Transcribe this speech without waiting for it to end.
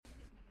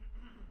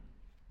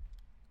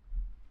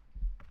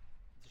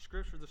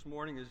scripture this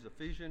morning is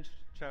Ephesians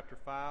chapter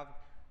 5,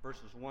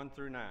 verses 1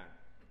 through 9.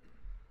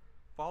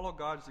 Follow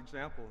God's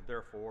example,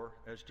 therefore,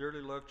 as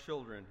dearly loved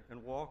children,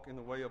 and walk in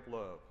the way of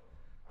love,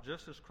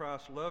 just as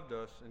Christ loved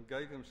us and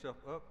gave himself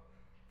up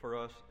for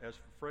us as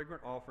a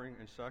fragrant offering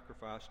and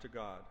sacrifice to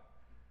God.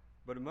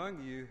 But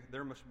among you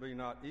there must be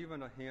not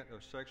even a hint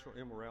of sexual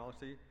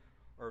immorality,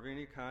 or of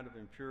any kind of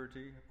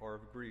impurity, or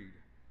of greed,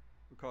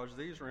 because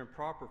these are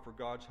improper for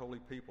God's holy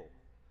people.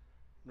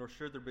 Nor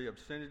should there be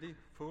obscenity,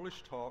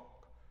 foolish talk,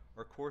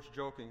 or coarse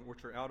joking,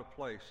 which are out of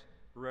place,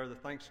 but rather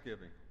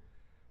thanksgiving.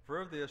 For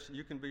of this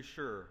you can be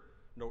sure,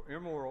 no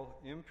immoral,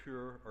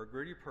 impure, or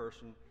greedy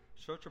person,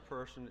 such a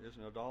person is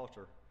an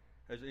idolater,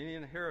 has any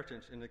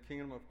inheritance in the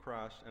kingdom of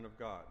Christ and of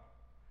God.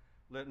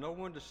 Let no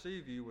one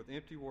deceive you with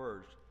empty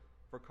words,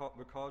 for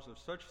because of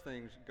such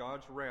things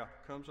God's wrath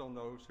comes on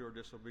those who are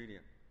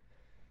disobedient.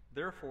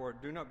 Therefore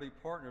do not be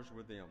partners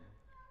with them,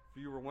 for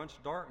you were once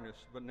darkness,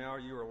 but now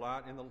you are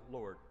light in the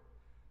Lord.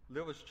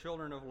 Live as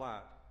children of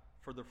light,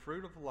 for the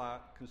fruit of light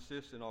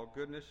consists in all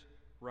goodness,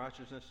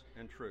 righteousness,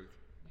 and truth.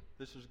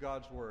 This is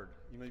God's word.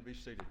 You may be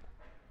seated.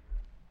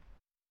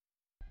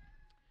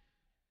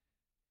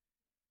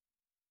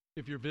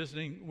 If you're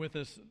visiting with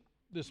us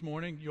this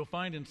morning, you'll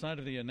find inside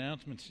of the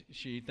announcements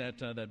sheet,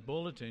 that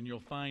bulletin, you'll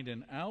find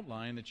an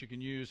outline that you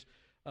can use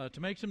to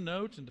make some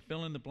notes and to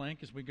fill in the blank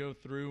as we go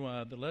through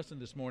the lesson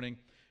this morning.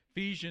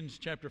 Ephesians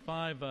chapter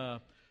 5,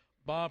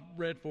 Bob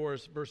read for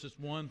us verses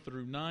 1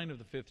 through 9 of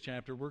the 5th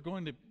chapter. We're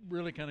going to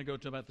really kind of go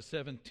to about the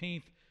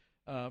 17th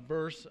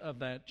verse of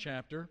that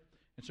chapter.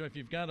 And so if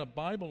you've got a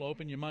Bible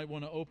open, you might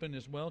want to open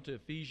as well to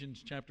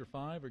Ephesians chapter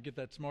 5, or get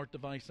that smart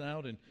device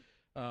out and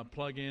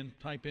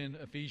type in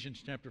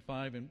Ephesians chapter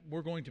 5. And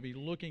we're going to be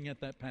looking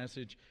at that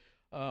passage,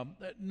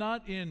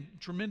 not in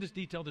tremendous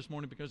detail this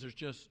morning because there's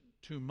just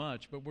too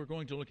much, but we're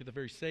going to look at the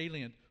very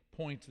salient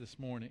points this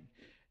morning.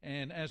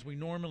 And as we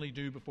normally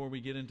do before we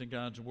get into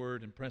God's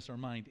Word and press our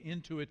mind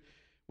into it,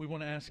 we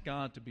want to ask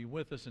God to be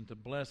with us and to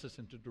bless us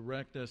and to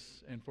direct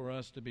us, and for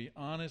us to be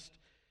honest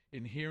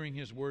in hearing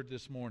His Word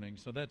this morning.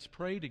 So let's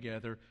pray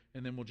together,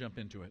 and then we'll jump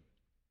into it.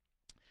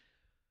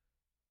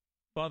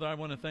 Father, I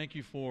want to thank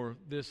you for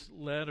this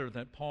letter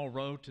that Paul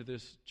wrote to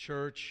this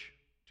church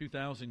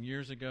 2,000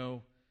 years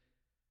ago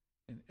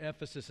in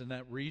Ephesus, in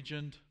that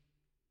region.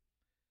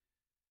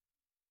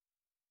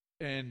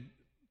 And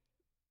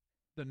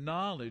the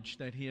knowledge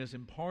that he has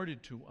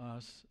imparted to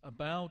us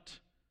about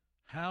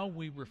how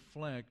we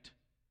reflect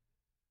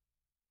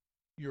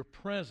your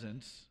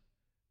presence,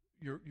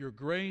 your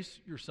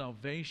grace, your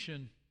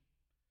salvation,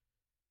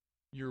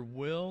 your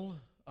will,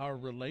 our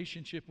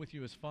relationship with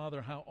you as Father,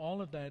 how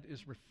all of that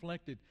is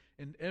reflected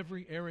in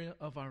every area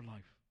of our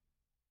life.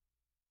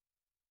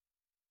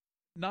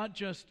 Not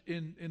just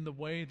in the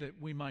way that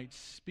we might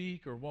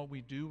speak or what we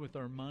do with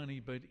our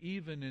money, but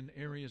even in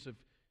areas of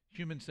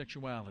human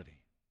sexuality.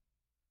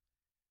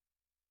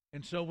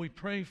 And so we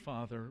pray,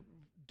 Father,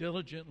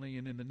 diligently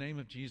and in the name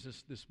of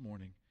Jesus this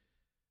morning,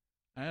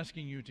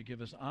 asking you to give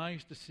us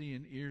eyes to see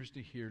and ears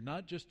to hear,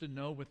 not just to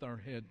know with our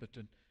head, but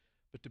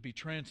to be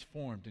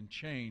transformed and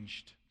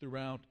changed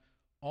throughout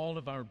all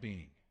of our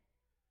being.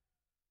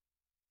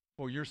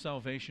 For your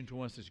salvation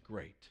to us is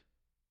great,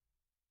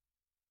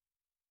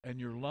 and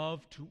your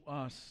love to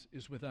us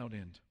is without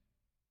end.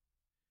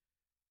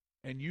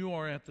 And you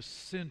are at the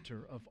center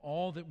of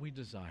all that we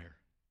desire.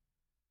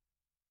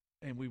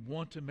 And we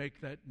want to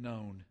make that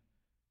known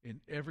in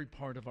every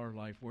part of our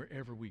life,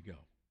 wherever we go.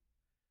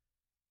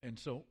 And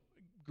so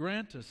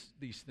grant us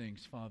these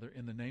things, Father,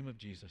 in the name of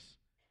Jesus.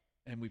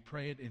 And we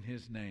pray it in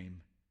His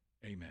name.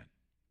 Amen.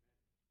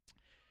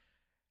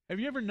 Have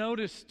you ever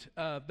noticed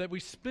that we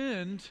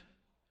spend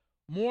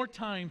more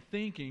time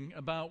thinking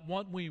about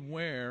what we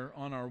wear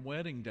on our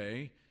wedding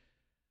day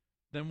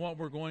than what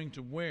we're going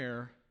to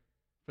wear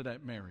for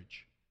that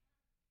marriage?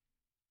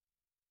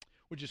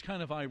 Which is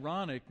kind of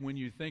ironic when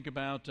you think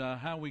about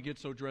how we get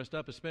so dressed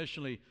up,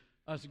 especially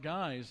us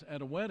guys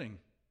at a wedding.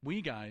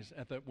 We guys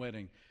at that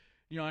wedding.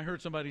 You know, I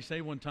heard somebody say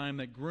one time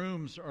that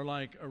grooms are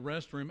like a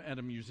restroom at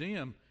a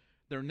museum.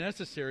 They're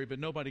necessary, but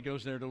nobody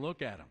goes there to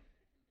look at them.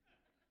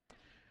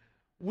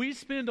 We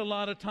spend a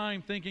lot of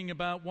time thinking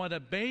about what a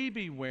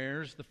baby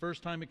wears the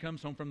first time it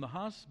comes home from the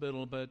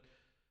hospital, but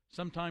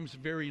sometimes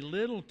very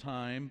little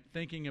time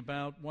thinking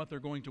about what they're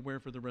going to wear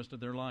for the rest of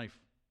their life.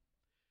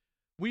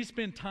 We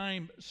spend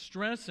time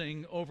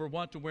stressing over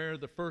what to wear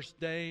the first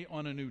day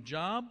on a new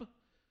job,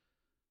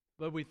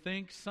 but we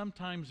think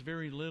sometimes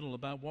very little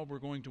about what we're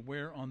going to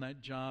wear on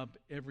that job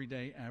every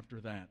day after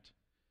that.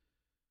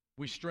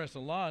 We stress a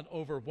lot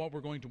over what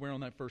we're going to wear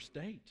on that first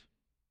date,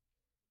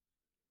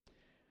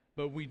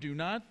 but we do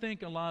not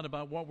think a lot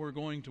about what we're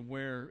going to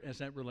wear as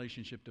that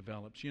relationship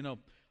develops. You know,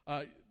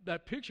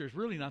 that picture is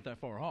really not that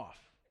far off.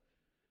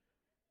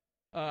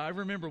 I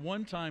remember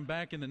one time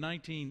back in the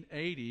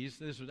 1980s,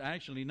 this was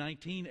actually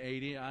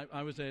 1980,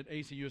 I was at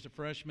ACU as a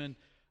freshman.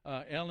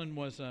 Ellen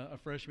was a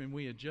freshman.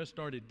 We had just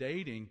started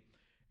dating,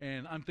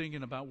 and I'm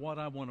thinking about what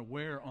I want to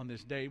wear on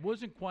this date. It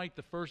wasn't quite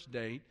the first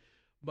date,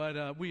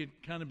 but we had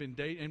kind of been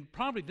dating, and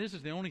probably this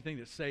is the only thing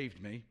that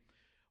saved me.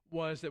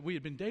 was that we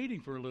had been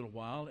dating for a little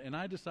while, and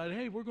I decided,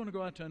 hey, we're going to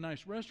go out to a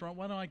nice restaurant.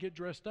 Why don't I get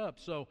dressed up?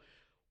 So,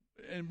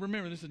 and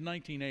remember, this is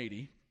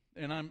 1980,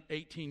 and I'm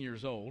 18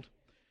 years old.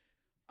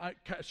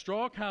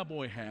 Straw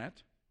cowboy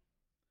hat.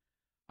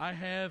 I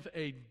have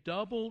a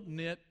double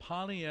knit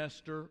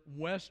polyester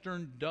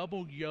Western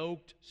double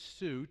yoked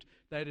suit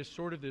that is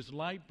sort of this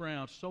light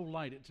brown, so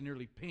light it's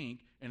nearly pink,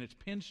 and it's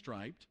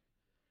pinstriped.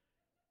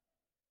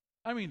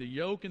 I mean, the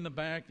yoke in the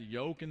back, the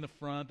yoke in the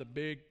front, the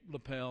big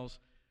lapels.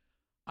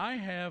 I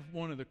have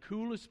one of the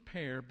coolest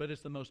pair, but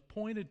it's the most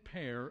pointed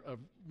pair of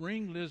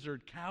ring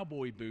lizard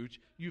cowboy boots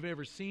you've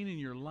ever seen in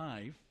your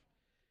life.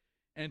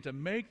 And to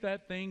make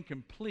that thing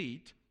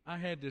complete, I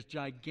had this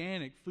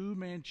gigantic Fu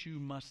Manchu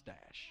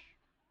mustache.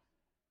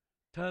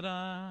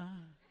 Ta-da!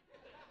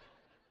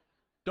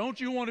 Don't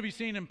you want to be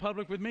seen in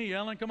public with me,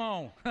 Ellen? Come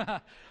on.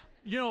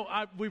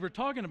 We were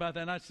talking about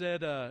that, and I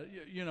said,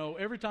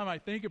 every time I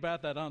think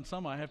about that on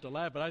some, I have to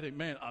laugh, but I think,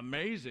 man,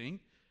 amazing.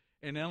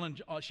 And Ellen,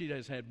 she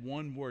has had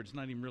one word. It's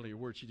not even really a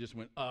word. She just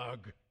went,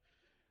 ugh.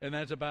 And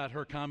that's about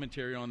her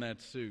commentary on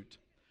that suit.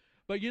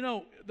 But,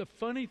 the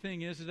funny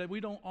thing is that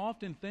we don't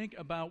often think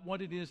about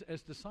what it is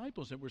as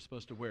disciples that we're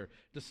supposed to wear.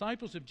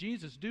 Disciples of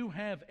Jesus do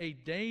have a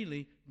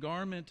daily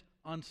garment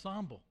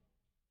ensemble.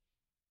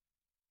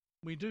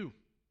 We do.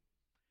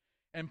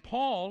 And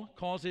Paul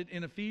calls it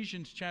in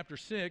Ephesians chapter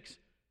 6,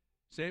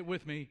 say it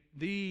with me,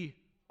 the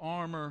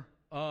armor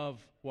of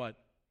what?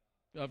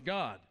 Of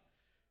God.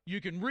 You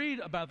can read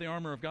about the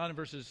armor of God in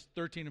verses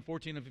 13 and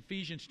 14 of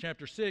Ephesians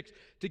chapter 6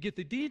 to get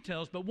the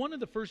details, but one of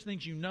the first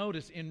things you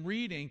notice in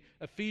reading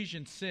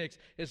Ephesians 6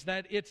 is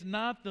that it's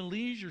not the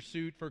leisure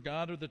suit for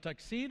God or the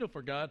tuxedo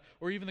for God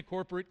or even the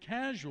corporate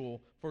casual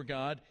for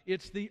God.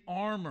 It's the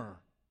armor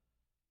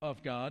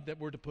of God that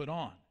we're to put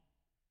on.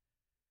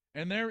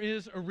 And there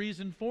is a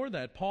reason for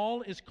that.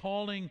 Paul is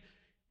calling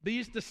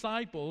these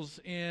disciples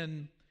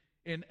in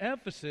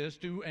Ephesus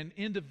to an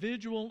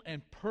individual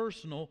and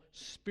personal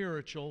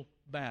spiritual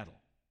battle.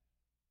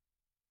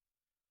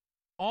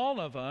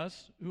 All of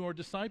us who are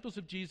disciples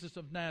of Jesus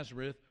of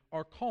Nazareth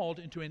are called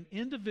into an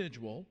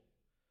individual,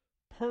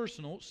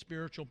 personal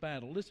spiritual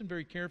battle. Listen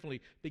very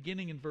carefully,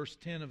 beginning in verse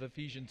 10 of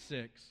Ephesians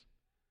 6.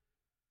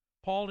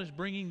 Paul is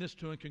bringing this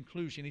to a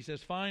conclusion. He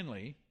says,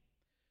 finally,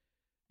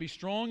 be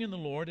strong in the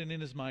Lord and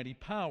in His mighty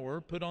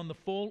power. Put on the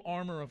full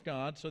armor of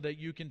God so that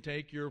you can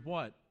take your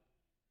what?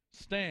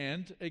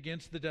 Stand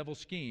against the devil's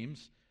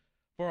schemes.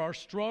 For our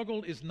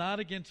struggle is not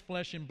against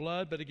flesh and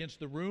blood, but against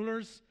the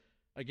rulers,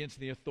 against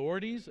the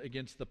authorities,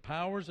 against the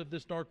powers of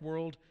this dark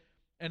world,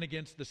 and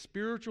against the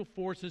spiritual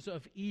forces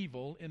of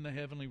evil in the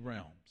heavenly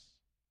realms.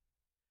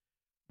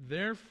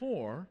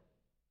 Therefore,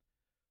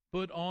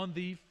 put on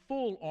the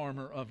full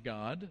armor of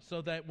God,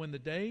 so that when the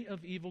day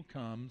of evil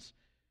comes,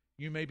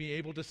 you may be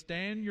able to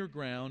stand your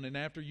ground, and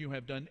after you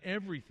have done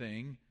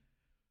everything,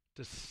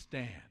 to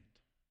stand.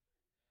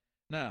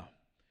 Now,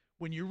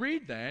 when you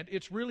read that,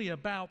 it's really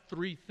about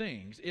three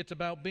things. It's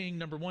about being,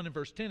 number one, in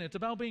verse 10, it's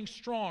about being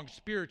strong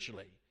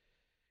spiritually.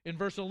 In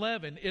verse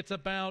 11, it's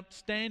about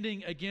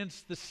standing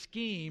against the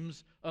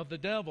schemes of the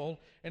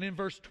devil. And in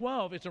verse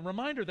 12, it's a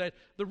reminder that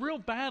the real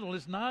battle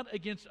is not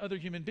against other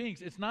human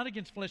beings. It's not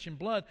against flesh and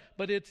blood,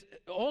 but it's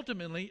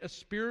ultimately a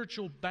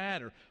spiritual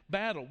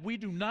battle. We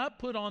do not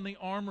put on the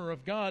armor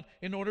of God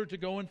in order to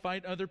go and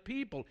fight other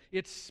people.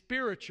 It's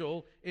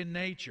spiritual in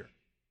nature.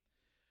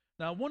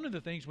 Now, one of the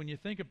things when you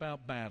think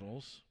about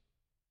battles,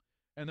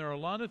 and there are a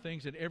lot of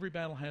things that every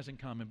battle has in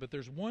common, but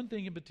there's one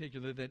thing in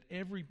particular that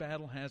every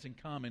battle has in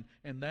common,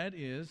 and that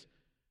is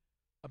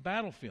a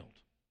battlefield.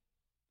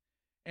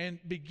 And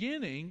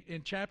beginning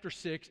in chapter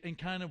 6 and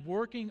kind of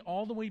working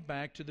all the way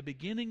back to the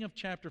beginning of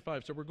chapter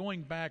 5, so we're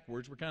going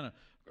backwards, we're kind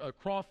of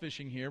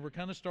crawfishing here, we're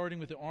kind of starting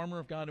with the armor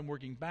of God and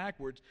working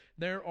backwards.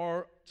 There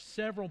are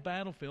several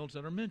battlefields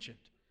that are mentioned.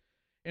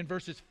 In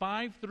verses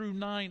 5 through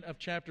 9 of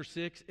chapter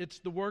 6, it's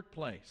the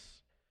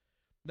workplace.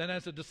 Then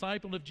as a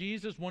disciple of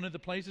Jesus, one of the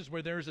places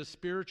where there is a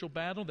spiritual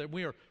battle, that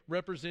we are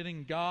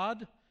representing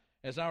God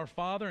as our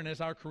Father and as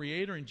our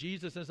Creator and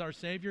Jesus as our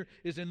Savior,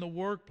 is in the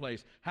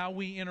workplace. How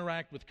we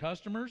interact with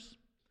customers,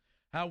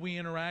 how we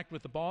interact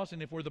with the boss,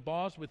 and if we're the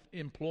boss, with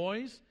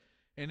employees,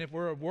 and if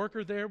we're a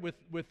worker there with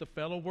the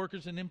fellow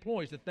workers and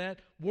employees, that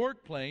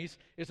workplace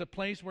is a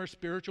place where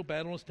spiritual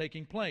battle is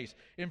taking place.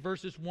 In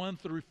verses 1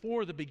 through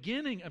 4, the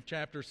beginning of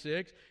chapter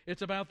 6,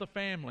 it's about the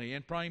family,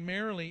 and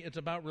primarily it's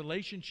about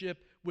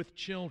relationship with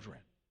children.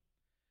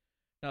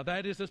 Now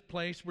that is a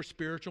place where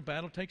spiritual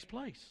battle takes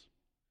place.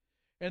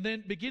 And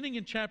then beginning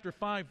in chapter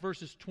 5,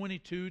 verses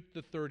 22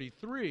 to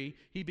 33,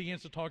 he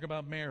begins to talk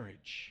about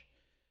marriage.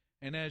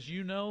 And as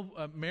you know,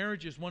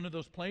 marriage is one of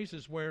those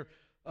places where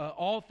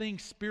all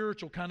things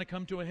spiritual kind of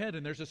come to a head,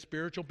 and there's a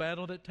spiritual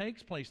battle that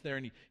takes place there.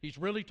 And he's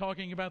really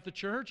talking about the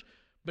church,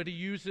 but he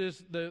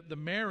uses the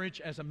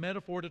marriage as a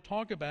metaphor to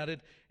talk about it.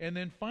 And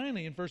then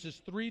finally, in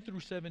verses 3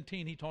 through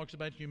 17, he talks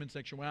about human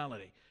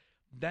sexuality.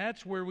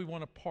 That's where we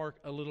want to park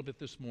a little bit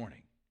this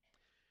morning.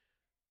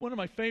 One of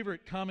my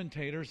favorite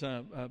commentators,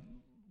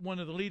 one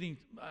of the leading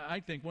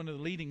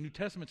New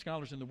Testament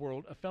scholars in the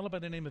world, a fellow by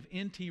the name of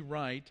N.T.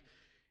 Wright,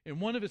 in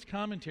one of his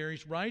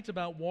commentaries, writes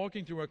about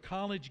walking through a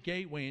college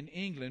gateway in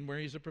England where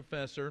he's a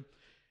professor.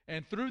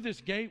 And through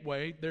this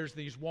gateway, there's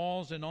these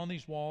walls, and on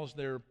these walls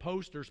there are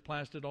posters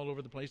plastered all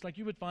over the place, like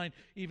you would find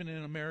even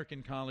in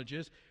American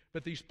colleges.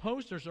 But these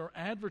posters are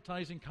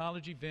advertising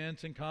college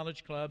events and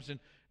college clubs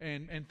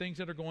and things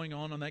that are going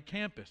on that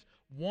campus.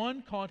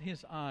 One caught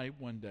his eye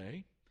one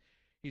day.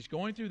 He's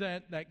going through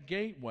that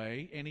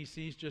gateway, and he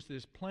sees just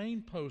this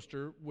plain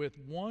poster with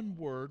one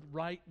word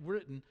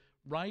written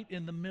right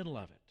in the middle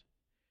of it.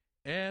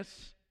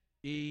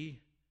 S-E-X.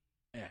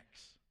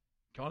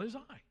 Caught his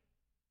eye.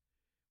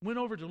 Went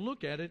over to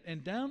look at it,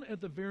 and down at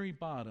the very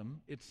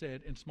bottom, it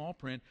said in small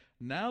print,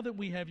 "Now that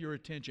we have your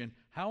attention,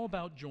 how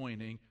about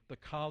joining the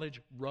college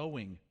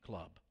rowing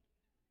club?"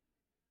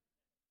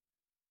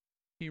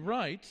 He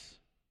writes,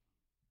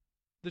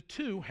 the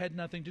two had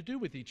nothing to do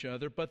with each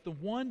other, but the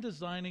one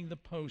designing the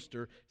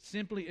poster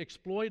simply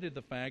exploited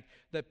the fact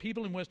that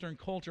people in Western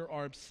culture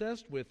are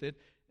obsessed with it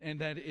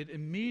and that it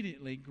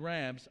immediately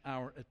grabs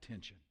our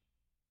attention.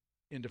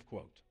 End of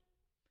quote.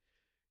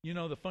 You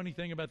know, the funny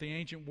thing about the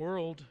ancient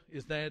world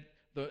is that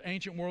the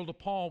ancient world of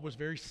Paul was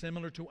very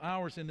similar to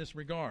ours in this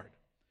regard.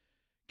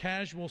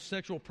 Casual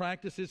sexual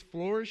practices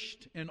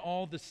flourished in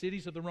all the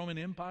cities of the Roman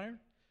Empire.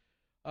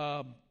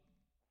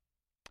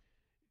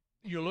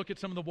 You look at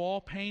some of the wall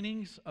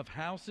paintings of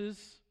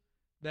houses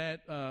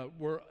that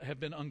have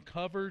been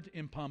uncovered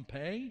in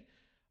Pompeii.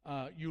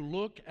 You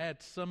look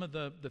at some of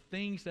the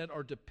things that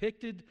are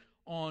depicted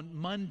on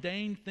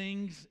mundane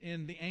things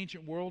in the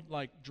ancient world,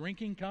 like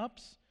drinking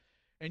cups.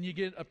 And you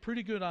get a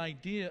pretty good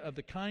idea of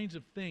the kinds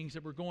of things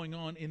that were going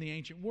on in the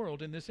ancient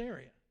world in this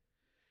area.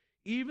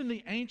 Even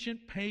the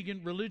ancient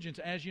pagan religions,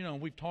 as you know,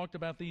 we've talked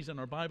about these in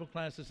our Bible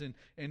classes and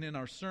in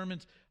our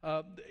sermons.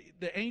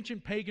 The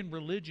ancient pagan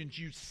religions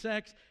used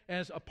sex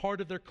as a part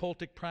of their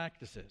cultic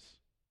practices.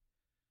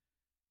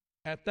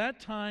 At that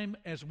time,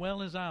 as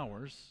well as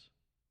ours,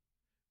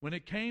 when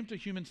it came to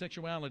human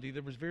sexuality,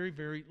 there was very,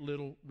 very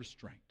little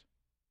restraint.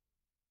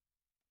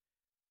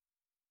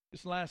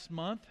 This last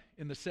month,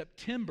 in the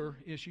September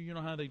issue, you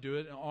know how they do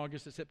it, in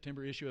August, the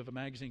September issue of a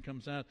magazine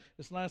comes out.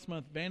 This last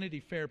month, Vanity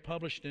Fair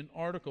published an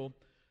article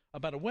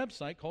about a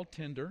website called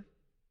Tinder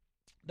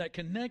that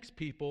connects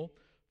people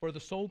for the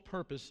sole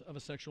purpose of a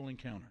sexual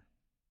encounter.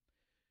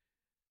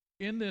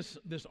 In this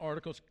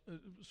article,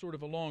 sort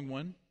of a long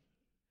one,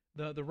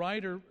 the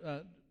writer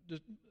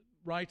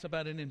writes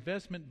about an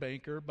investment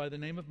banker by the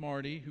name of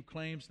Marty who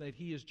claims that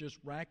he is just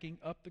racking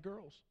up the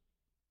girls,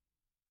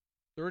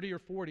 30 or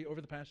 40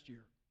 over the past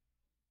year.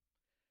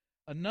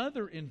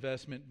 Another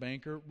investment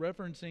banker,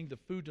 referencing the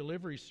food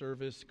delivery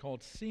service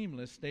called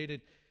Seamless,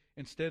 stated,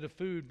 instead of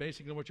food,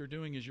 basically what you're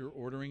doing is you're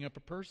ordering up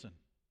a person.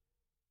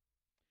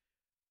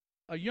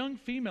 A young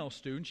female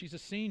student, she's a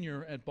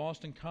senior at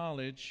Boston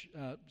College,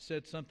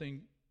 said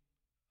something,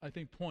 I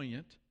think,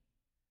 poignant.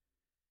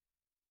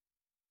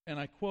 And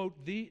I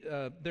quote,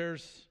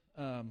 there's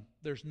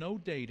no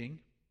dating,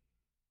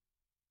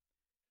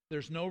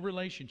 there's no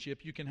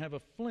relationship. You can have a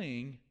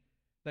fling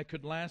that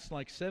could last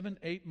like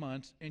 7-8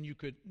 months, and you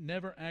could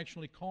never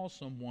actually call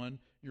someone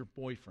your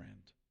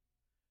boyfriend.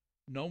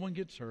 No one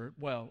gets hurt,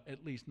 well,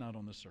 at least not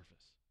on the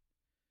surface.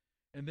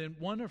 And then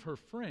one of her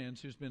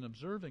friends who's been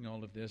observing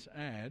all of this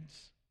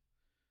adds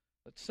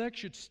that sex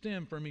should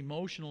stem from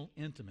emotional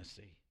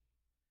intimacy.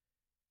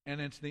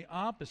 And it's the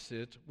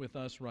opposite with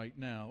us right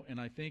now,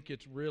 and I think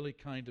it's really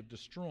kind of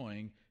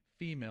destroying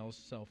females'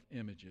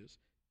 self-images.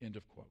 End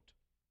of quote.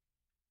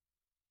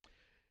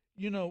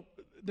 You know,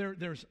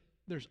 there's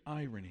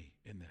irony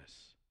in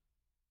this.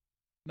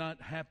 Not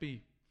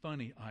happy,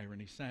 funny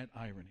irony, sad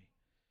irony.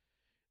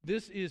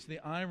 This is the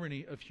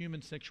irony of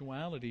human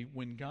sexuality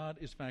when God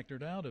is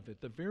factored out of it.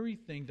 The very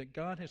thing that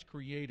God has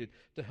created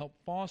to help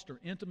foster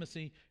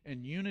intimacy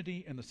and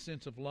unity and the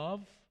sense of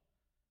love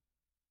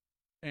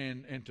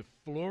and to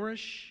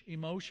flourish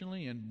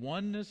emotionally and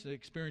oneness,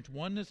 experience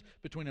oneness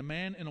between a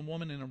man and a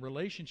woman in a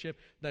relationship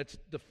that's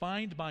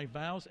defined by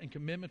vows and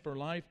commitment for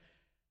life,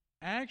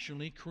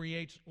 actually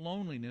creates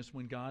loneliness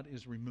when God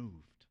is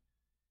removed.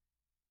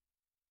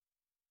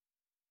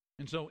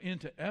 And so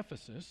into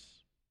Ephesus,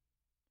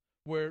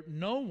 where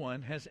no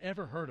one has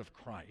ever heard of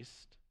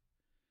Christ,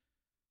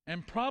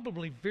 and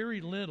probably very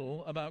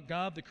little about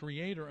God the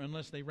Creator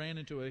unless they ran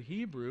into a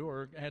Hebrew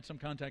or had some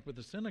contact with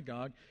the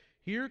synagogue,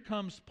 here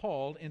comes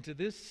Paul into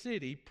this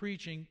city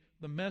preaching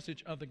the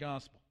message of the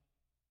gospel.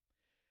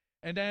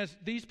 And as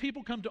these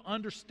people come to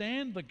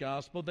understand the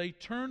gospel, they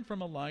turn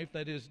from a life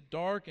that is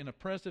dark and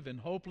oppressive and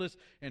hopeless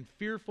and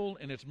fearful,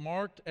 and it's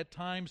marked at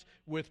times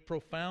with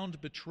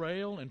profound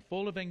betrayal and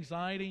full of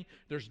anxiety.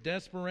 There's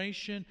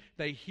desperation.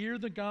 They hear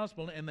the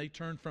gospel and they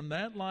turn from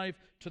that life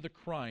to the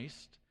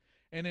Christ.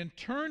 And in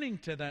turning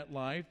to that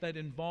life that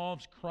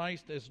involves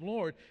Christ as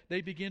Lord,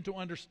 they begin to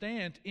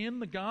understand in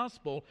the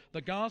gospel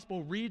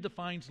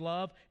redefines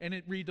love and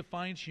it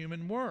redefines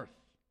human worth.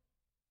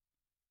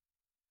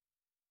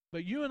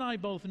 But you and I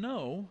both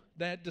know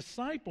that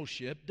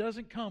discipleship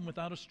doesn't come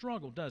without a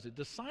struggle, does it?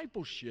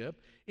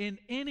 Discipleship in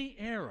any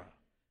era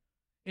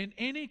in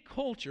any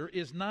culture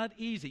is not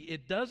easy.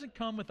 It doesn't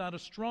come without a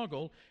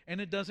struggle,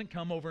 and it doesn't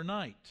come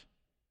overnight.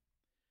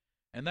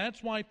 And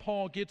that's why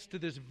Paul gets to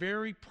this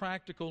very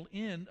practical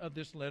end of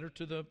this letter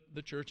to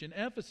the church in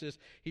Ephesus.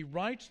 He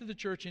writes to the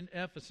church in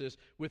Ephesus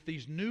with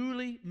these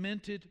newly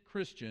minted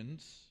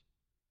Christians,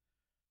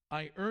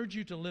 I urge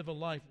you to live a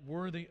life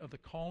worthy of the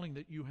calling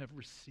that you have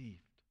received.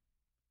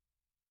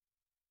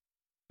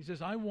 He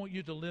says, I want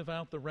you to live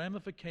out the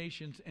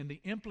ramifications and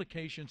the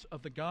implications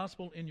of the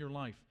gospel in your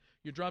life.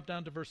 You drop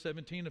down to verse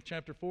 17 of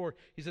chapter 4.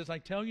 He says, I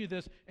tell you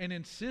this and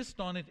insist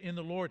on it in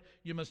the Lord.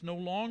 You must no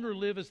longer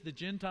live as the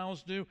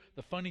Gentiles do.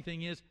 The funny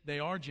thing is, they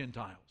are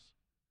Gentiles.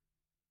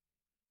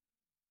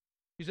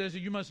 He says,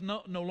 you must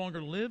no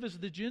longer live as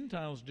the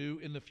Gentiles do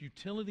in the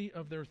futility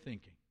of their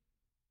thinking.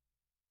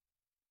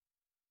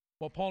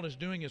 What Paul is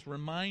doing is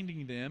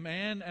reminding them,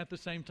 and at the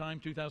same time,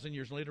 2,000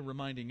 years later,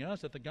 reminding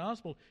us that the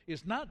gospel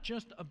is not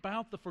just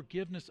about the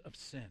forgiveness of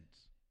sins.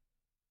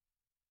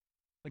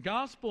 The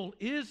gospel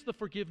is the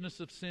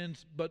forgiveness of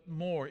sins, but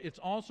more. It's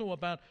also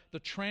about the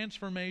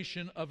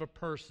transformation of a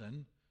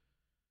person,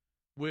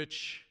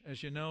 which,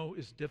 as you know,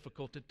 is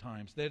difficult at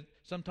times. That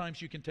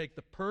sometimes you can take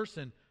the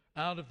person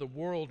out of the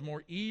world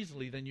more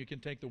easily than you can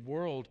take the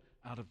world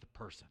out of the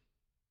person.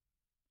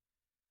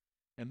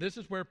 And this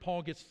is where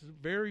Paul gets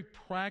very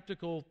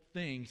practical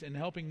things in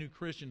helping new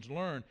Christians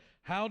learn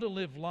how to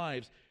live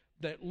lives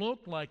that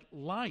look like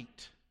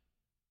light.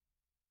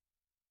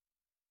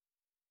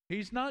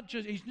 He's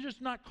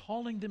just not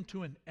calling them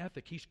to an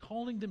ethic. He's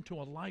calling them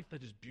to a life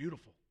that is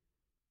beautiful.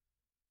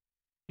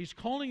 He's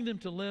calling them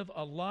to live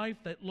a life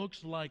that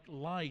looks like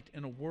light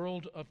in a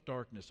world of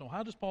darkness. So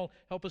how does Paul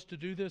help us to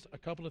do this? A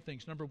couple of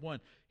things. Number one,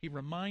 he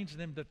reminds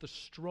them that the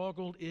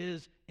struggle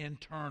is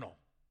internal.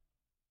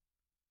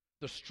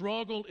 The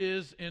struggle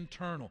is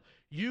internal.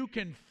 You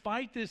can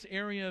fight this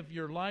area of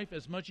your life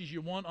as much as you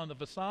want on the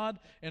facade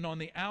and on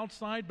the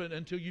outside, but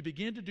until you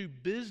begin to do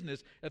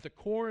business at the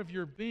core of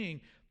your being,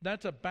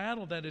 that's a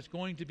battle that is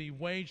going to be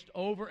waged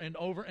over and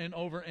over and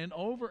over and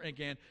over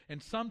again,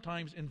 and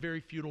sometimes in very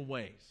futile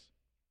ways.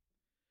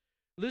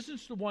 Listen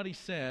to what he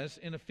says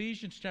in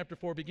Ephesians chapter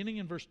 4, beginning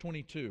in verse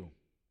 22.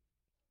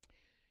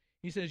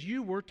 He says,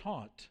 you were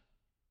taught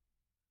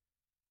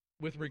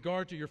with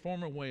regard to your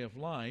former way of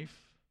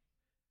life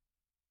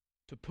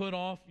to put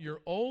off your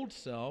old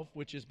self,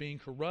 which is being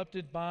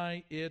corrupted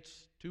by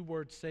its, two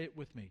words, say it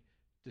with me,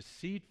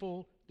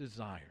 deceitful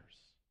desires.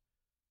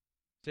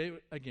 Say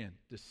it again,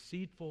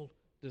 deceitful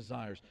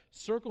desires.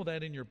 Circle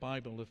that in your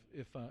Bible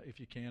if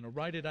you can, or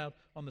write it out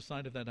on the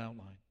side of that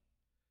outline.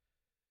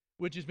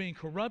 Which is being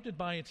corrupted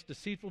by its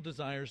deceitful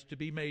desires, to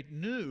be made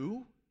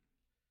new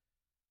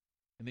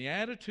in the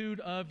attitude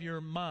of your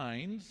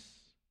minds,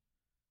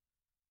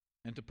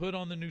 and to put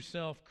on the new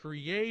self,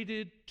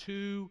 created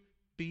to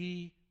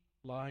be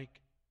like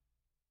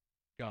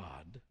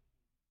God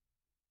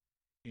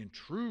in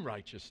true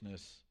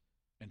righteousness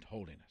and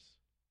holiness.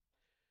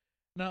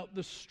 Now,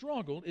 the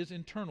struggle is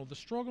internal. The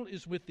struggle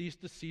is with these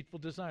deceitful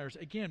desires.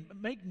 Again,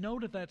 make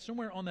note of that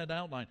somewhere on that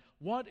outline.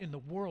 What in the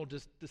world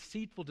does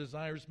deceitful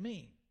desires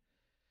mean?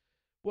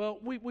 Well,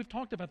 we've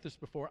talked about this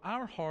before.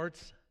 Our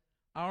hearts,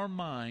 our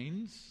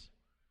minds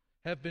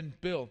have been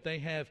built. They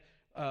have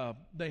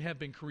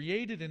been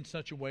created in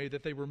such a way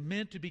that they were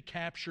meant to be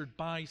captured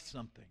by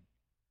something.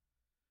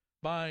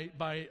 By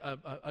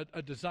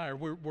a desire.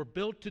 We're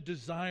built to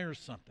desire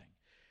something.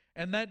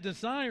 And that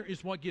desire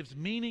is what gives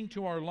meaning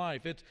to our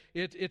life.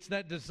 It's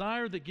that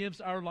desire that gives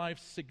our life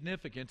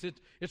significance.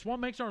 It's what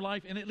makes our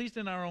life, and at least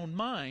in our own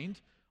mind,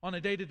 on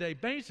a day-to-day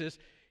basis,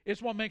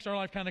 it's what makes our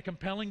life kind of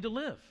compelling to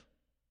live.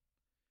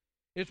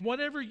 It's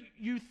whatever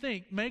you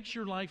think makes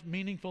your life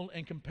meaningful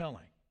and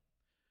compelling.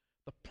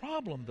 The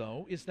problem,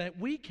 though, is that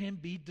we can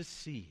be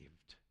deceived.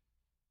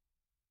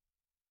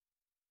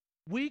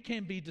 We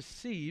can be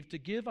deceived to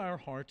give our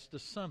hearts to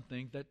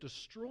something that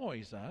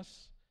destroys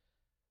us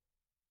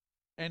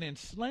and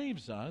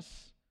enslaves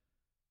us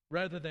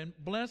rather than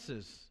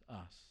blesses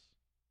us.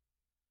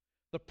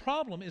 The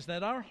problem is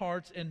that our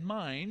hearts and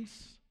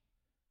minds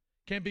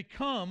can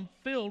become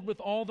filled with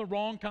all the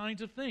wrong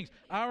kinds of things.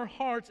 Our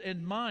hearts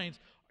and minds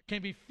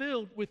can be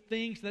filled with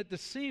things that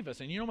deceive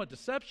us. And you know what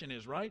deception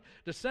is, right?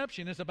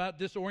 Deception is about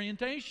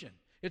disorientation.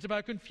 It's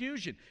about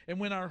confusion. And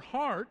when our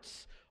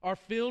hearts are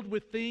filled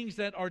with things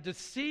that are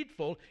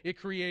deceitful, it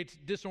creates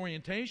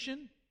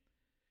disorientation.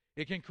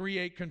 It can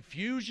create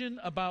confusion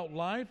about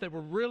life that we're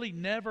really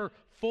never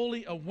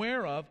fully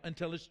aware of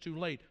until it's too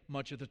late,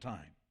 much of the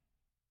time.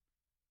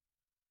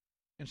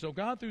 And so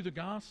God, through the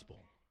gospel,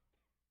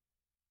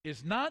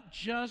 is not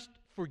just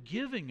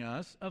forgiving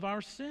us of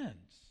our sins,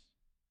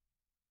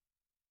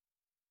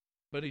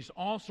 but He's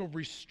also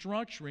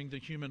restructuring the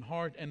human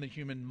heart and the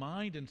human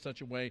mind in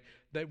such a way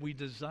that we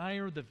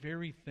desire the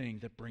very thing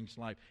that brings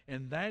life.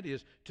 And that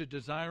is to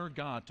desire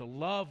God, to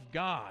love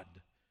God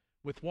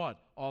with what?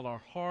 All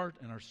our heart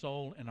and our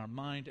soul and our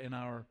mind and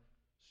our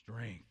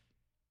strength.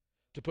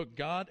 To put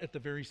God at the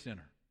very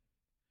center.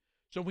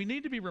 So we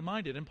need to be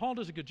reminded, and Paul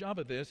does a good job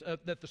of this,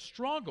 that the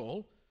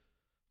struggle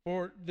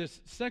For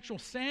this sexual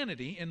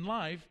sanity in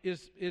life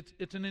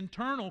it's an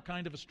internal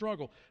kind of a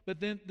struggle. But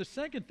then the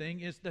second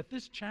thing is that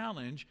this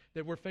challenge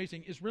that we're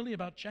facing is really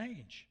about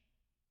change.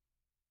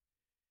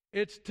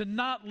 It's to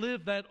not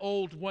live that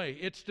old way.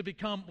 It's to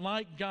become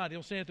like God.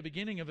 He'll say at the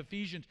beginning of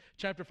Ephesians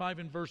chapter 5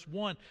 and verse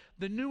 1,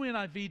 the new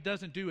NIV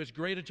doesn't do as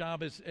great a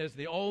job as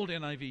the old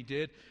NIV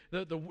did.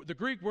 The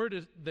Greek word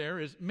is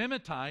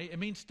mimetai. It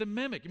means to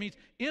mimic. It means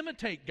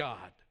imitate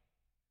God.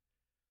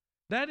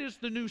 That is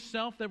the new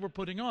self that we're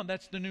putting on.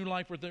 That's the new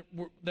life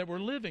that we're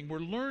living. We're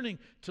learning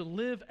to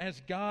live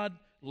as God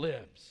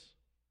lives.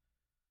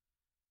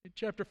 In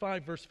chapter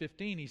 5, verse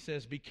 15, he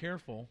says, be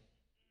careful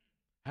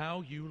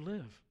how you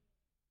live.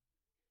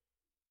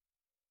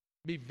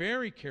 Be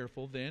very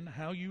careful then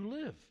how you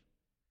live.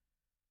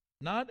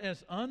 Not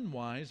as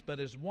unwise, but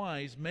as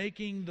wise,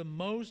 making the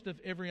most of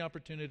every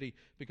opportunity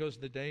because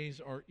the days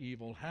are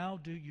evil. How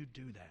do you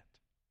do that?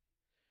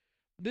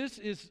 This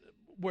is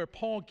where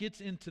Paul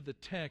gets into the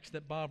text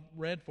that Bob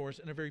read for us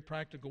in a very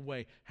practical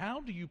way.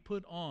 How do you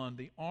put on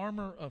the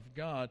armor of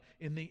God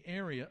in the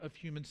area of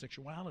human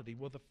sexuality?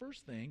 Well, the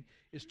first thing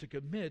is to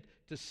commit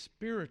to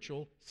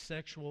spiritual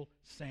sexual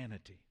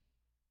sanity.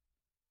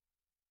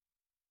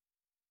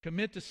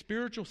 Commit to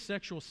spiritual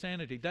sexual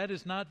sanity. That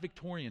is not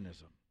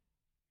Victorianism.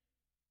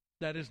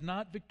 That is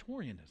not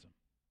Victorianism.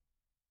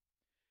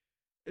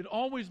 It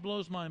always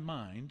blows my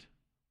mind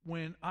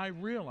when I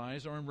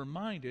realize or am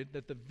reminded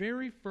that the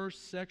very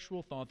first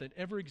sexual thought that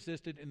ever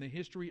existed in the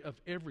history of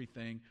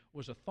everything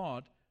was a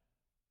thought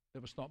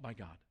that was thought by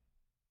God.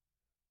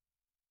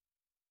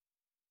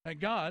 And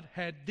God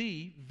had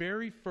the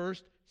very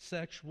first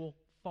sexual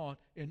thought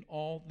in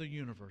all the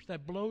universe.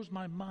 That blows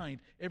my mind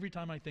every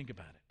time I think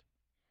about it.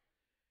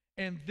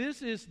 And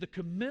this is the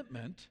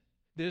commitment,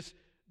 this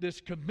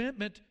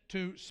commitment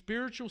to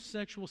spiritual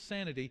sexual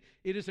sanity.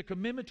 It is a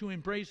commitment to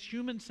embrace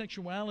human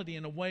sexuality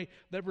in a way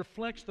that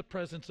reflects the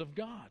presence of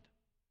God.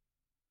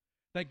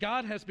 That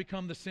God has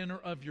become the center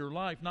of your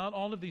life, not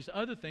all of these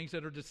other things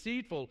that are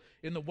deceitful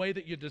in the way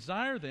that you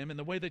desire them, in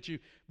the way that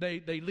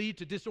they lead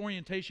to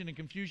disorientation and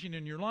confusion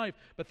in your life.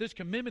 But this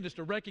commitment is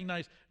to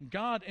recognize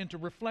God and to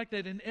reflect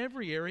that in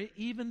every area,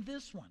 even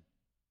this one.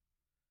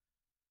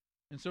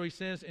 And so he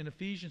says in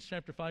Ephesians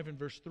chapter 5 and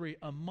verse 3,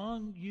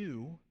 among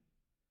you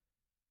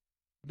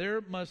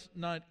there must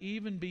not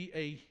even be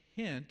a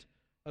hint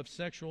of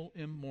sexual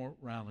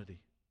immorality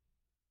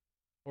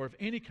or of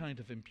any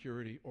kind of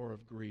impurity or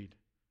of greed.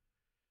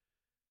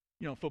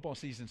 You know, football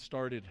season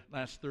started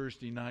last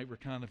Thursday night. We're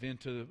kind of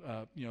into,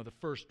 the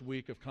first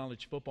week of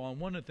college football. And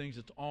one of the things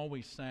that's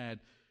always sad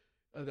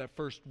that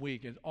first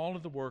week is all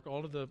of the work,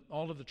 all of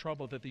the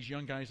trouble that these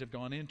young guys have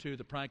gone into,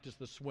 the practice,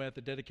 the sweat,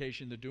 the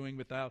dedication they're doing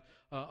without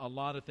a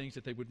lot of things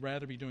that they would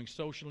rather be doing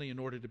socially in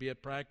order to be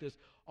at practice.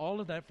 All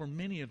of that for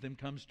many of them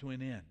comes to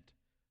an end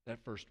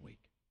that first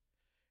week.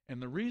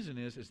 And the reason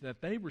is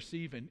that they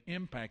receive an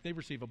impact, they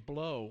receive a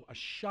blow, a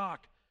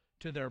shock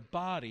to their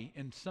body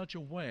in such a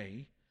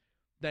way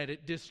that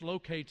it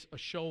dislocates a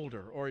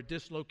shoulder or it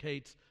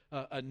dislocates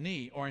a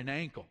knee or an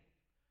ankle.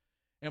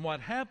 And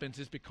what happens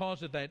is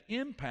because of that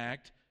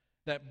impact,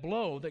 that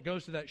blow that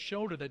goes to that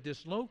shoulder that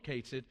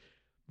dislocates it,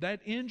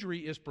 that injury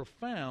is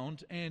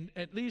profound, and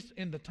at least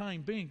in the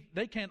time being,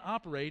 they can't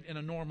operate in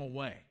a normal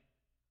way.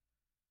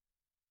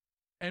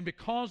 And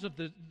because of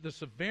the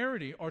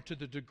severity or to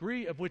the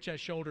degree of which that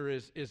shoulder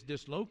is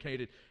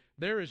dislocated,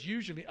 there is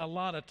usually a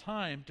lot of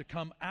time to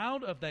come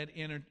out of that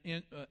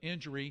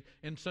injury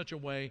in such a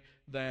way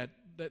that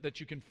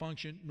you can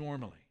function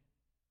normally.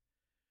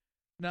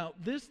 Now,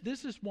 this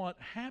is what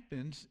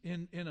happens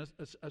in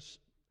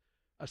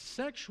a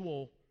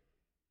sexual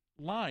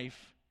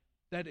life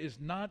that is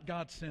not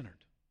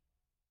God-centered.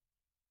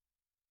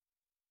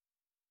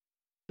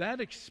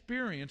 That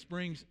experience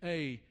brings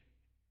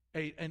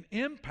an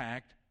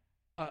impact,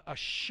 a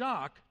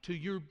shock to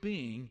your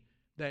being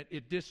that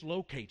it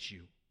dislocates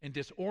you and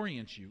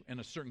disorients you in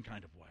a certain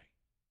kind of way.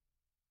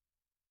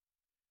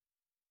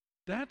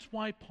 That's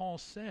why Paul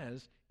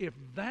says, if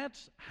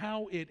that's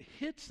how it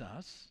hits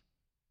us,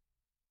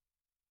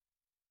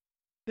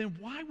 then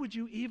why would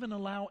you even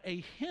allow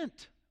a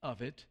hint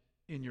of it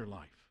in your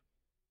life?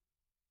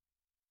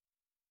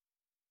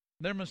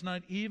 There must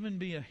not even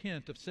be a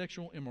hint of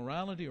sexual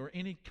immorality or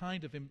any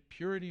kind of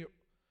impurity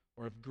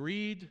or of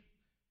greed,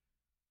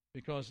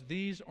 because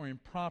these are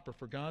improper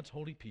for God's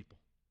holy people.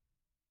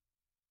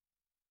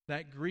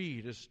 That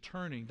greed is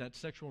turning that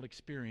sexual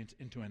experience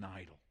into an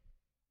idol.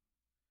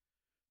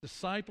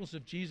 Disciples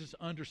of Jesus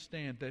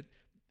understand that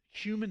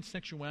human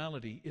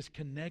sexuality is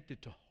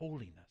connected to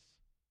holiness.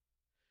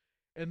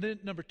 And then,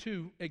 number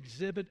 2,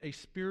 exhibit a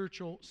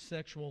spiritual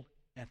sexual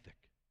ethic.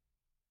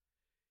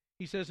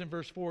 He says in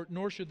verse 4,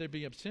 nor should there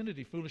be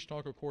obscenity, foolish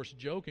talk, or coarse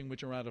joking,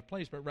 which are out of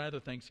place, but rather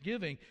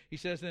thanksgiving. He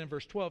says then in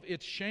verse 12,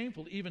 it's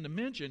shameful even to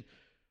mention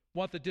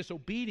what the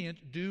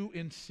disobedient do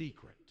in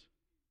secret.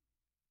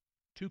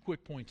 2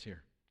 quick points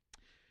here.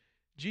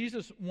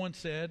 Jesus once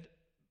said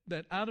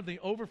that out of the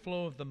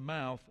overflow of the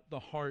mouth, the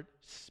heart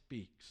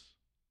speaks.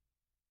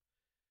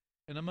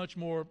 In a much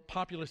more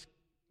populist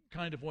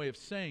kind of way of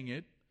saying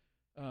it,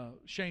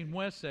 Shane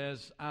West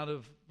says,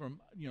 from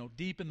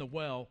deep in the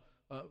well,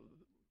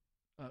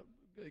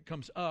 it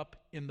comes up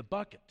in the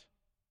bucket.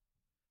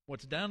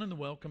 What's down in the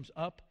well comes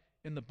up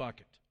in the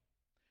bucket.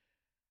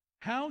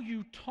 How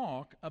you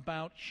talk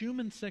about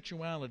human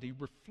sexuality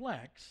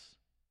reflects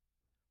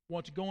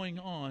what's going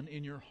on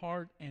in your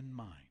heart and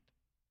mind.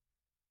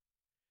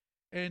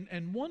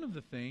 And one of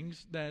the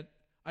things that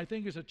I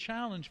think is a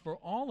challenge for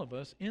all of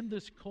us in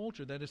this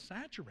culture that is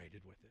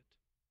saturated with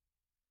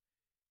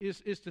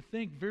it is to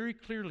think very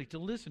clearly, to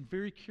listen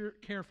very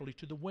carefully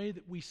to the way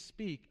that we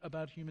speak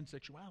about human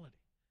sexuality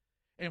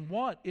and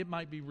what it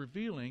might be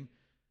revealing.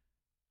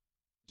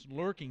 It's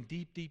lurking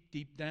deep, deep,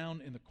 deep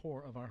down in the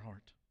core of our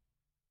heart.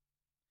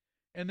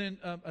 And then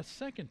a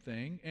second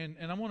thing, and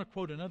I want to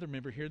quote another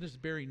member here. This is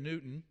Barry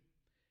Newton.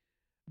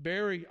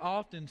 Barry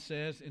often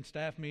says in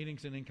staff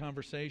meetings and in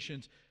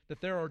conversations that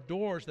there are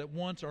doors that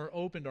once are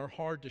opened are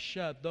hard to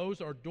shut.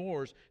 Those are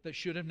doors that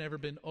should have never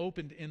been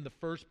opened in the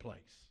first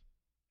place.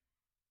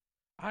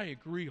 I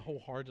agree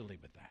wholeheartedly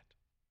with that.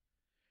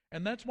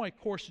 And that's why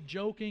coarse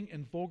joking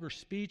and vulgar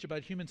speech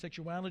about human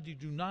sexuality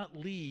do not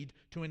lead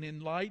to an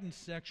enlightened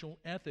sexual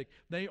ethic.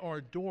 They are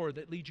a door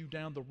that leads you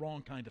down the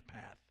wrong kind of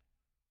path.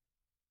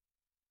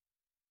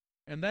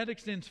 And that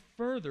extends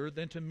further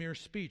than to mere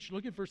speech.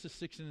 Look at verses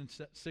 6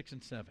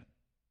 and 7.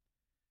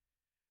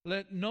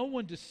 Let no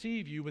one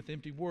deceive you with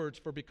empty words,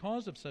 for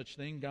because of such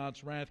thing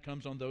God's wrath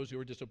comes on those who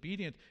are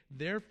disobedient.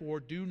 Therefore,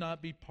 do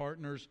not be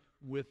partners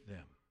with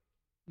them.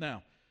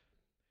 Now,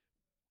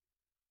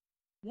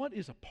 what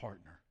is a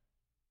partner?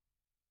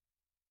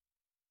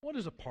 What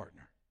is a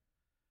partner?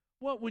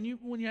 Well, when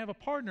you have a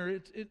partner,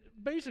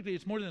 basically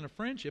it's more than a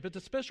friendship. It's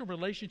a special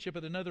relationship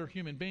with another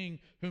human being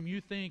whom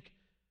you think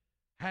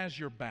has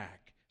your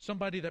back,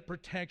 somebody that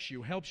protects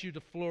you, helps you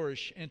to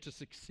flourish and to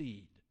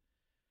succeed.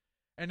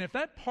 And if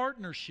that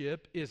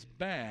partnership is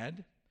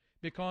bad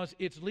because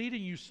it's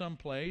leading you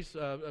someplace,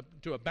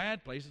 to a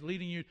bad place, it's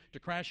leading you to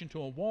crash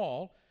into a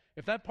wall,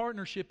 if that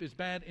partnership is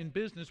bad in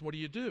business, what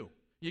do?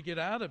 You get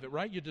out of it,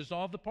 right? You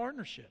dissolve the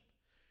partnership.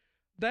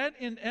 That,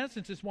 in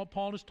essence, is what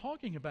Paul is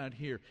talking about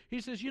here.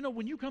 He says,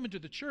 when you come into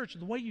the church,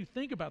 the way you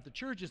think about the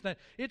church is that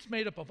it's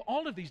made up of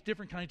all of these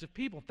different kinds of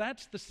people.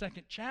 That's the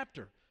second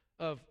chapter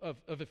of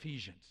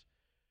Ephesians.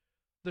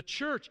 The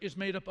church is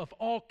made up of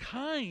all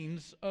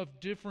kinds of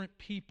different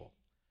people.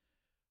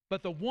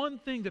 But the one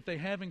thing that they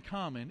have in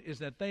common is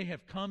that they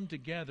have come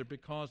together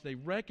because they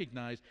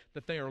recognize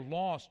that they are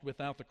lost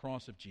without the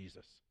cross of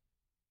Jesus.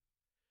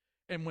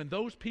 And when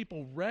those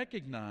people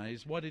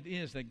recognize what it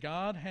is that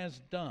God has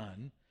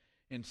done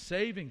in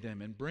saving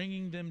them and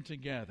bringing them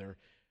together,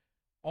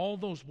 all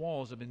those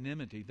walls of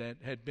enmity that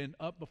had been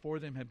up before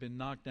them have been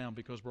knocked down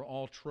because we're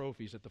all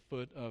trophies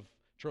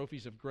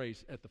of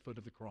grace at the foot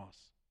of the cross.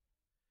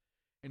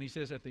 And he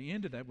says at the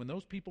end of that, when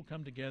those people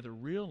come together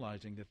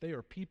realizing that they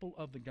are people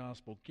of the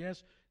gospel,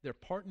 guess they're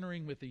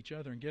partnering with each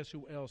other, and guess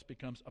who else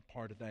becomes a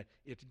part of that?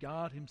 It's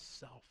God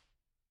himself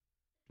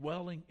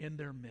dwelling in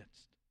their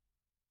midst.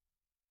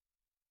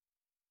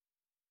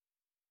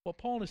 What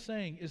Paul is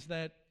saying is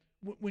that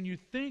when you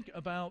think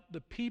about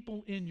the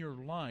people in your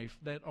life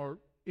that are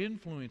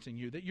influencing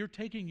you, that you're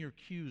taking your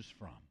cues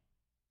from,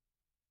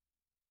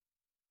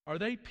 are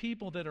they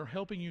people that are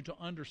helping you to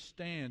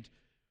understand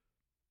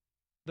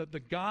the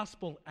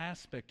gospel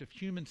aspect of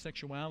human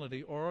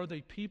sexuality, or are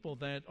they people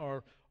that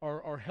are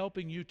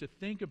helping you to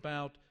think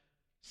about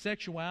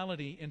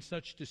sexuality in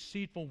such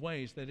deceitful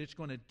ways that it's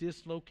going to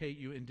dislocate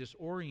you and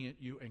disorient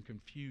you and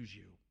confuse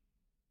you?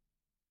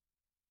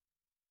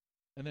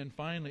 And then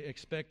finally,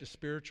 expect a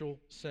spiritual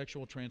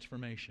sexual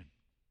transformation.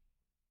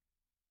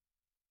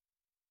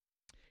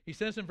 He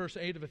says in verse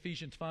 8 of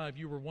Ephesians 5,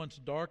 you were once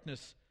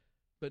darkness,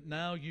 but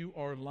now you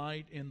are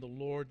light in the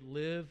Lord.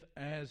 Live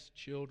as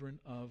children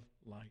of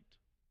light.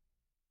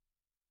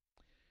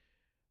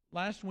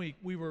 Last week,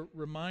 we were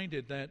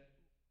reminded that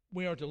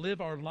we are to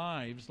live our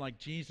lives like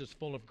Jesus,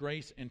 full of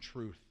grace and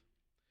truth.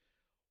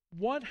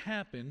 What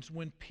happens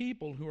when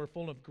people who are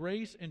full of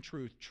grace and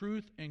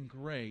truth and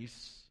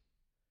grace,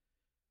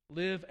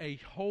 live a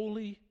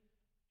holy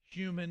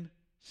human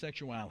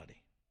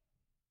sexuality?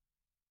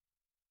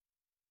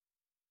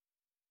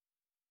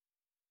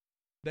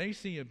 They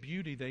see a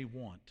beauty they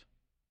want.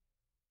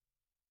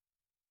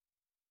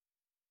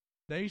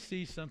 They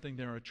see something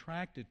they're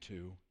attracted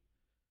to,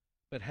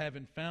 but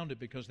haven't found it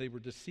because they were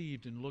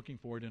deceived in looking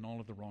for it in all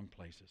of the wrong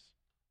places.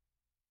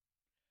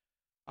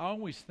 I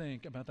always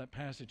think about that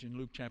passage in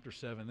Luke chapter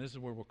 7. This is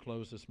where we'll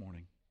close this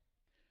morning.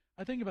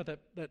 I think about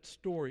that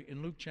story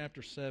in Luke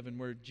chapter 7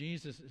 where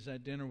Jesus is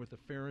at dinner with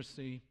a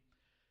Pharisee,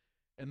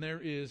 and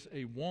there is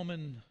a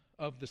woman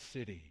of the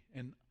city,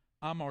 an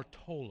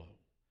amartolo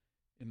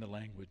in the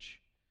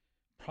language,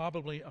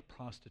 probably a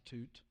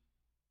prostitute.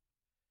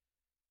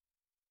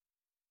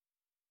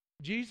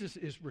 Jesus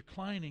is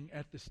reclining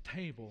at this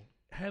table,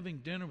 having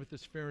dinner with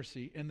this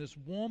Pharisee, and this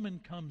woman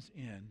comes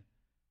in,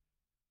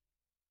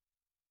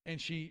 and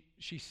she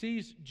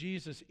sees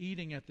Jesus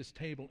eating at this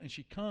table, and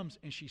she comes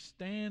and she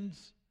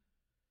stands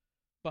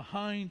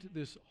behind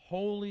this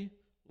holy,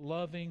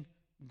 loving,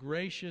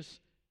 gracious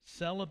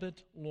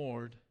celibate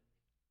Lord,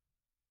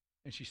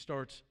 and she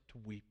starts to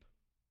weep.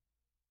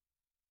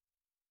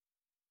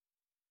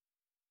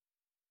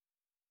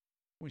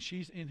 When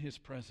she's in His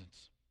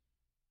presence,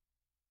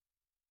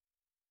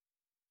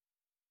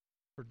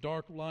 her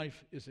dark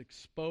life is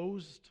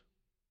exposed.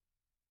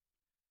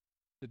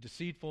 The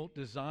deceitful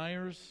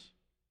desires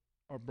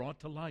are brought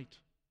to light.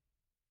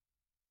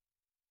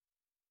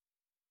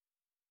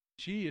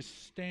 She is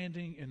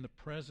standing in the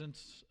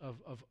presence of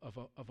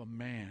a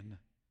man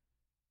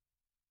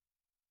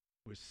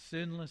who is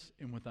sinless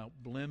and without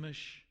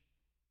blemish,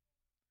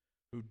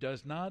 who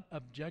does not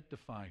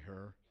objectify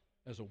her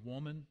as a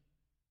woman,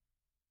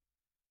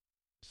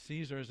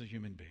 sees her as a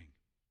human being.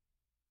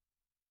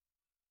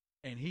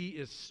 And He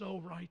is so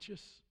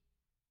righteous,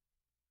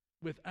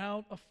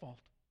 without a fault.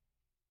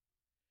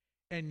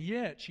 And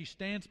yet she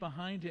stands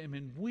behind Him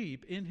and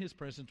weep in His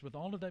presence with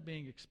all of that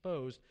being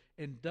exposed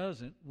and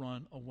doesn't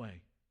run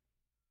away.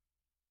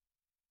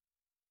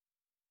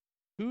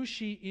 Who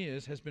she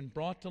is has been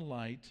brought to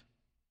light,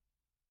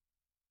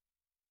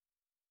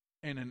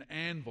 and an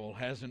anvil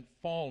hasn't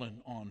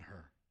fallen on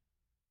her.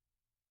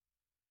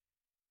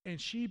 And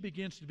she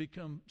begins to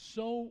become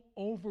so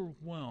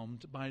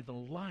overwhelmed by the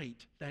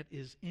light that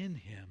is in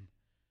Him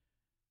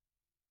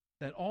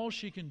that all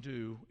she can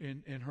do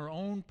in her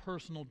own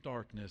personal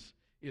darkness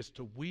is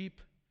to weep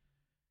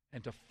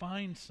and to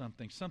find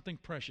something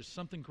precious,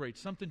 something great,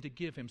 something to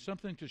give Him,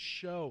 something to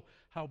show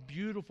how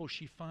beautiful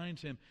she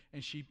finds Him.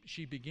 And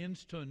she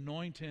begins to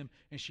anoint Him,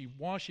 and she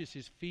washes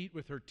His feet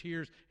with her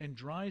tears and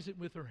dries it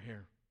with her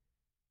hair.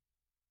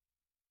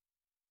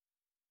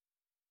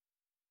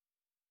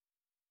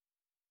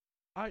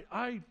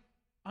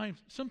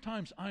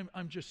 Sometimes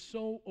I'm just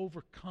so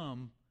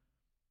overcome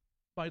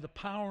by the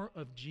power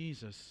of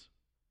Jesus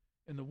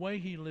and the way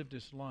He lived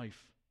His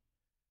life,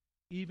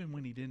 even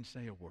when He didn't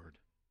say a word.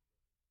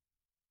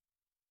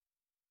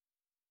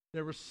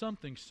 There was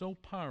something so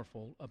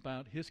powerful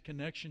about His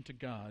connection to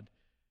God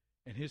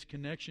and His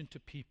connection to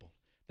people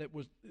that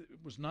was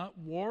not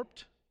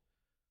warped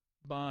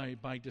by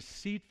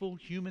deceitful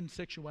human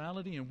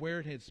sexuality and where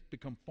it has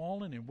become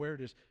fallen and where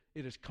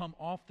it has come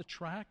off the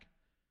track.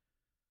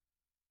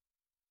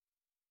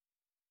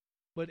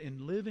 But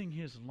in living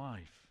His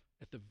life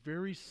at the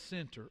very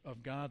center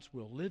of God's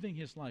will, living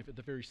His life at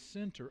the very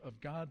center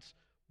of God's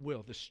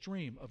will, the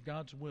stream of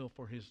God's will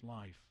for His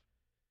life,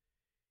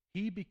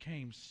 He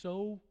became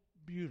so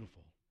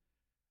beautiful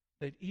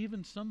that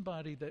even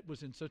somebody that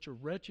was in such a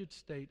wretched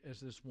state as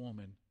this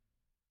woman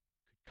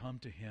could come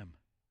to Him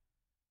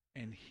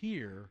and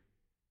hear,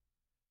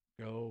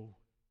 "Go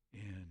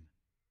in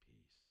peace."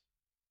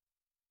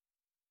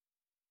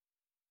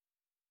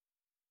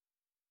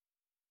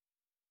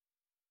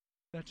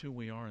 That's who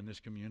we are in this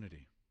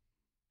community.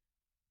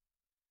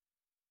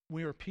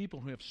 We are people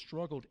who have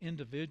struggled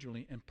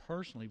individually and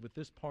personally with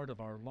this part of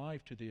our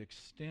life to the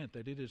extent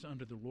that it is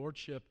under the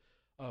lordship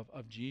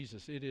of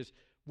Jesus. It is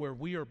where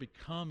we are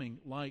becoming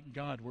like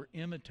God. We're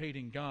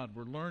imitating God.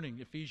 We're learning,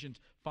 Ephesians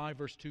 5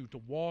 verse 2, to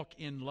walk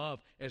in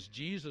love as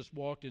Jesus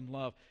walked in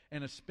love.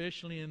 And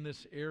especially in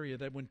this area,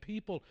 that when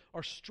people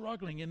are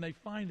struggling and they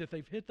find that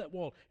they've hit that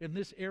wall in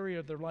this area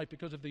of their life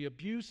because of the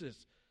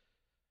abuses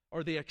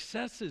or the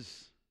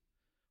excesses,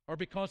 or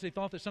because they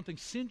thought that something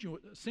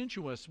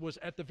sensuous was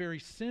at the very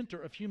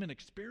center of human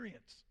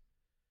experience,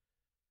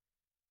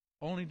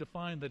 only to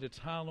find that it's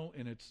hollow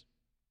and it's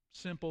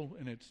simple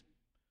and it's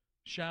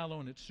shallow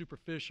and it's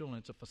superficial and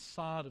it's a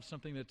facade of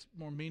something that's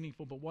more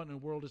meaningful. But what in the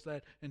world is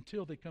that?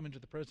 Until they come into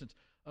the presence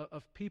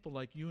of people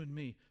like you and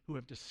me who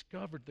have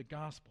discovered the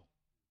gospel.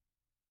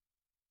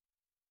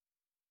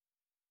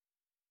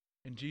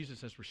 And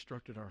Jesus has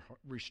restructured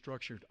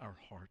our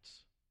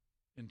hearts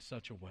in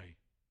such a way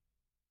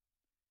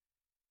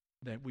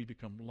that we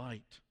become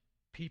light,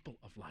 people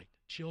of light,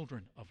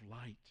 children of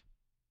light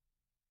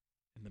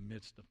in the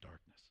midst of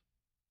darkness.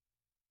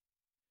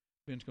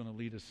 Ben's going to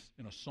lead us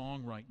in a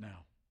song right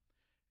now.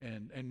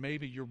 And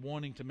maybe you're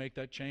wanting to make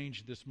that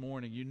change this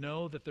morning. You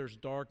know that there's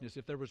darkness.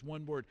 If there was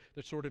one word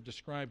that sort of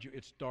described you,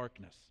 it's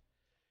darkness.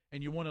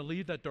 And you want to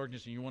leave that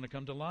darkness and you want to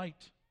come to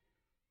light.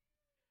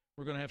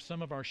 We're going to have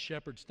some of our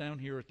shepherds down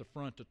here at the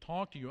front to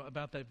talk to you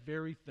about that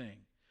very thing.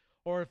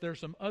 Or if there's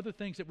some other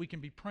things that we can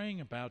be praying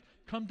about,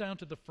 come down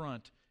to the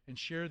front and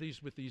share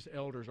these with these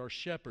elders, our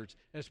shepherds,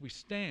 as we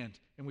stand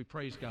and we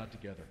praise God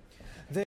together.